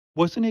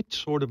Wasn't it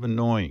sort of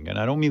annoying, and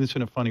I don't mean this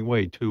in a funny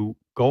way, to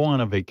go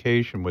on a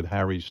vacation with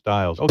Harry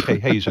Styles? Okay,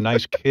 hey, he's a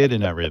nice kid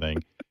and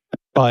everything,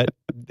 but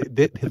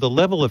the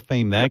level of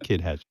fame that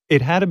kid has,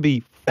 it had to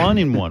be fun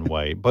in one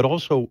way, but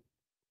also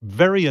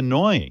very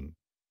annoying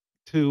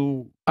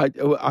to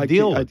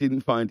deal I with.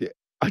 didn't find it.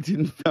 I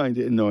didn't find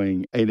it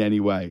annoying in any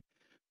way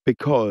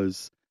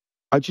because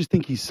I just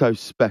think he's so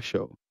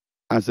special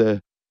as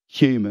a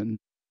human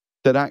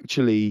that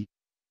actually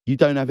you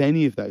don't have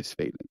any of those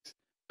feelings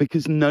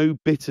because no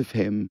bit of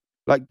him,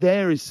 like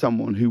there is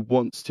someone who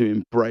wants to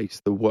embrace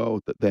the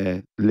world that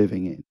they're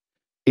living in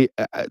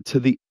to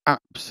the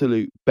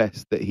absolute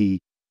best that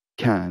he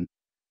can.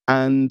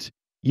 And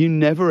you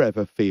never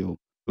ever feel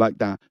like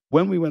that.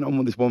 When we went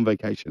on this one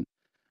vacation,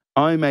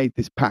 I made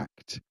this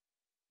pact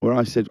where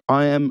I said,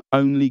 I am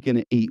only going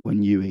to eat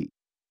when you eat,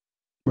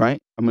 right?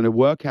 I'm going to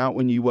work out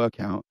when you work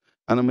out,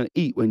 and I'm going to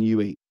eat when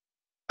you eat,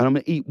 and I'm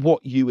going to eat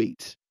what you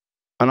eat.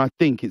 And I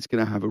think it's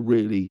going to have a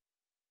really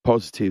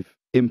positive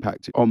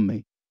impact on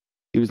me.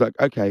 He was like,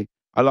 okay.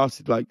 I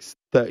lasted like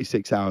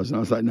 36 hours, and I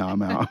was like, no,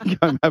 I'm out.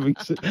 I'm having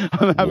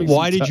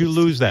Why some did you toast.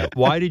 lose that?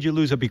 Why did you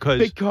lose it?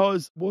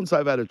 Because once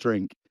I've had a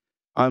drink,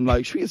 I'm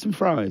like, should we get some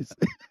fries?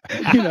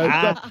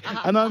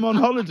 And I'm on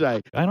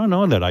holiday. I don't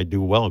know that I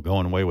do well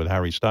going away with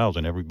Harry Styles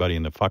and everybody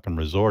in the fucking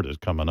resort is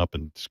coming up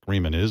and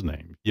screaming his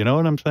name. You know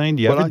what I'm saying?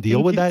 Do you ever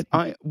deal with that?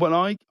 I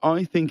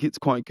think it's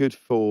quite good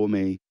for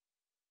me.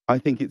 I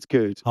think it's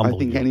good. Humble I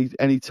think you.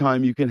 any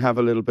time you can have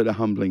a little bit of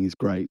humbling is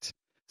great.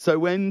 So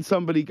when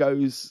someone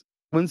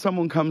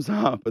comes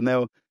up and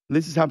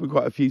this has happened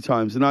quite a few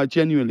times, and I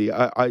genuinely,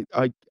 I'm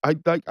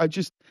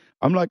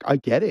like, I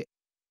get it.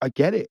 I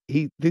get it.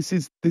 This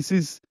is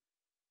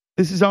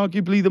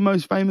arguably the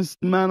most famous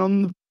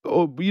man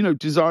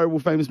desirable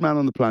famous man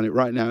on the planet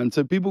right now. And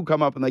so people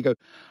come up and they go,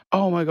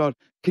 oh my God,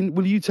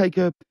 will you take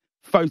a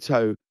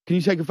photo? Can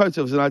you take a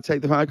photo of us? And I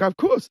take the photo. I go, of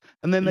course.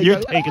 And then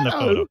You're taking the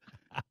photo.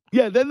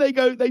 Yeah, then they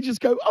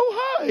just go,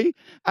 oh, hi.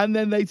 And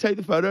then they take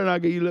the photo and I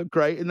go, you look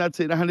great. And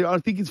that's it. I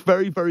think it's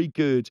very, very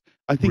good.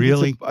 I think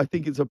Really? I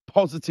think it's a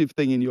positive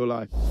thing in your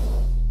life.